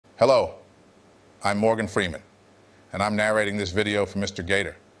Hello, I'm Morgan Freeman, and I'm narrating this video for Mr.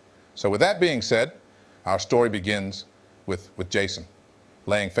 Gator. So with that being said, our story begins with Jason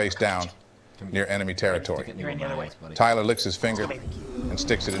laying face down near enemy territory. Tyler licks his finger and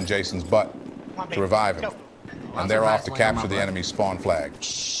sticks it in Jason's butt to revive him, and they're off to capture the enemy's spawn flag.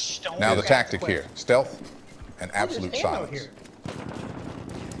 Now the tactic here, stealth and absolute silence.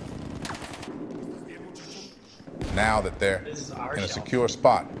 Now that they're in a secure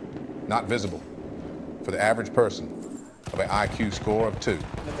spot, not visible for the average person of an IQ score of 2,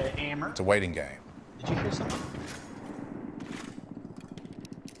 it's a waiting game. Did you hear something?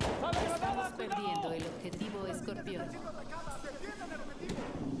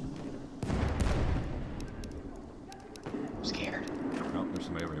 I'm scared. Oh, there's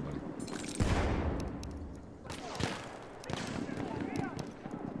somebody over here, buddy.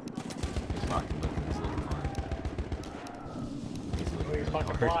 He's fucking looking. He's looking hard. He's looking fucking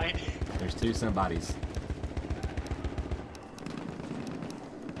hard. blind. There's two somebodies.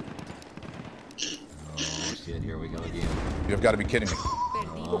 Oh shit, here we go again. You've got to be kidding me.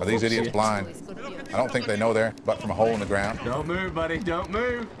 Are these idiots blind? I don't think they know they're but from a hole in the ground. Don't move, buddy. Don't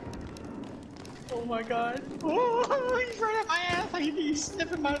move. Oh my god. Oh, he's right at my ass. He's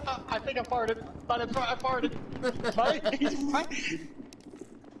sniffing my... I think I farted. But I farted. But he's right.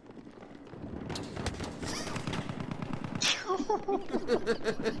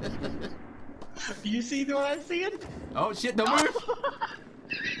 Do you see what I'm seeing? Oh shit, don't move.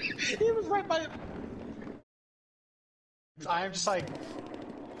 He was right by... I am just like...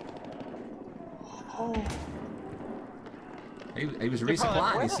 Oh. He was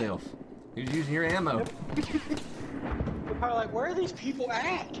resupplying himself. He was using your ammo. They're probably like, where are these people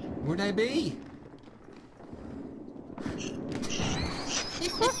at? Where'd they be?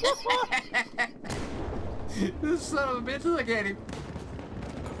 This son of a bitch, look at him.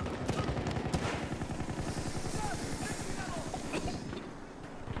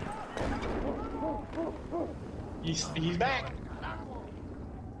 He's back.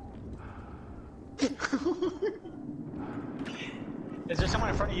 Is there someone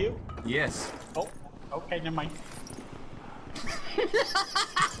in front of you? Yes. Oh, okay, never mind.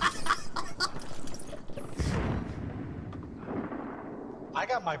 I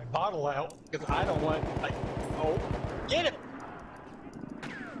got my bottle out because I don't want, like, oh, get him!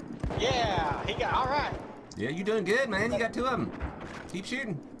 Yeah, he got, alright. Yeah, you doing good, man. You got two of them. Keep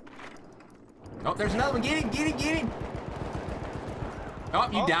shooting. Oh, there's another one. Get him, get him, get him. Oh,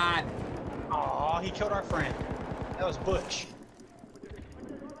 you died. Oh, he killed our friend. That was Butch.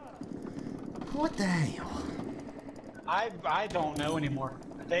 What the hell? I don't know anymore.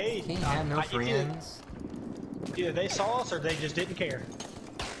 They can't have no friends. Either they saw us or they just didn't care.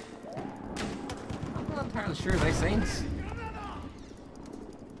 I'm not entirely sure they seen us.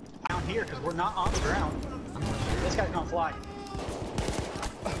 Down here, because we're not on the ground. I'm not sure. This guy's gonna fly.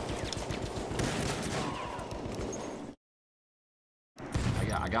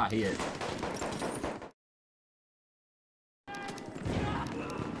 I got hit.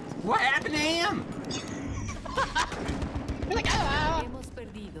 What happened to him?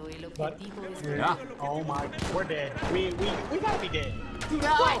 But, yeah. Oh my, we're dead. We gotta be dead.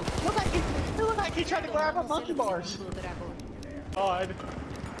 No. What? It looked like he tried to grab our monkey bars. Oh,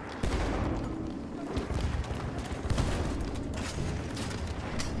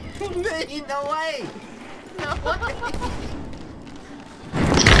 No way! No way!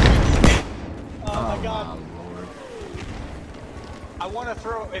 Oh my god. My Lord. I want to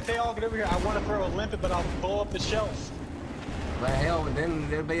throw, if they all get over here, I want to throw a limpet, but I'll blow up the shelf. The hell, and then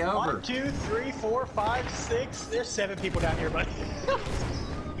it'll be over. 1, 2, 3, 4, 5, 6. There's 7 people down here, buddy.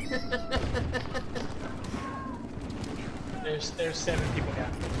 There's 7 people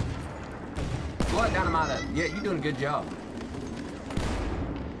down here. What dynamite? Yeah, you're doing a good job.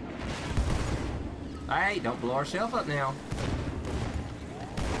 Hey, don't blow ourselves up now.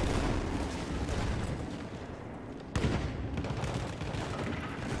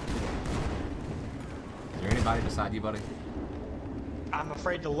 Is there anybody beside you, buddy? I'm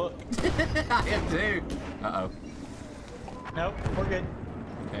afraid to look. I am too. Uh-oh. Nope, we're good.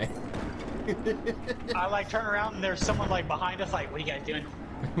 Okay. I like turn around and there's someone like behind us like, what are you guys doing?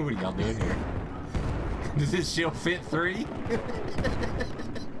 What are y'all doing here? Does this shield fit 3?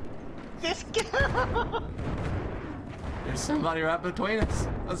 This guy! There's somebody right between us.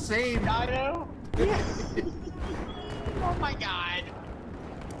 Let's see him. I know. Oh my god.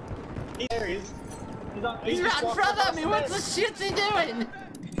 There he is. He's right in front of me. What the shit's he doing?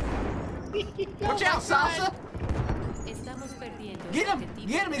 Watch out, Salsa. Get him!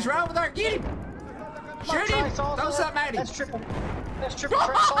 Get him! He's right over there! Get him! Shoot him! Throw something at him! That's triple. That's triple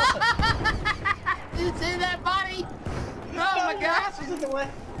threat salsa. Did you see that body? Oh No, my your god! ass was in the way.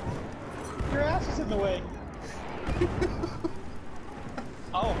 Your ass was in the way.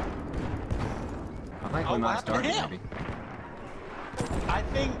 Oh, I think Oh, we what might happened start to it, him? maybe. I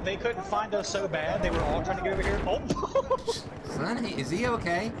think they couldn't find us so bad. They were all trying to get over here. Oh. Son, is he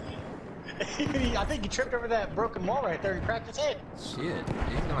okay? I think he tripped over that broken wall right there and cracked his head. Shit,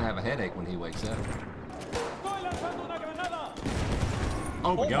 he's gonna have a headache when he wakes up.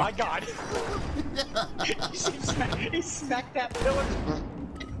 Oh my Oh god. my god. he smacked that pillar.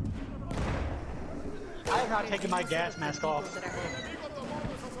 I have not taken my gas mask off.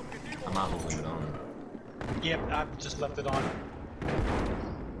 I might as well leave it on. Yep, I've just left it on.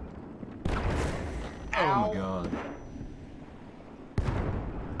 Oh Ow. my god.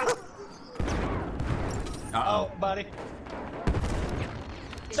 Oh, Uh-oh. buddy.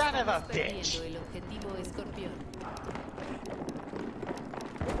 Son of a bitch. El objetivo Escorpión.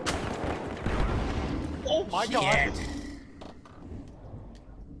 Oh my god. Shit.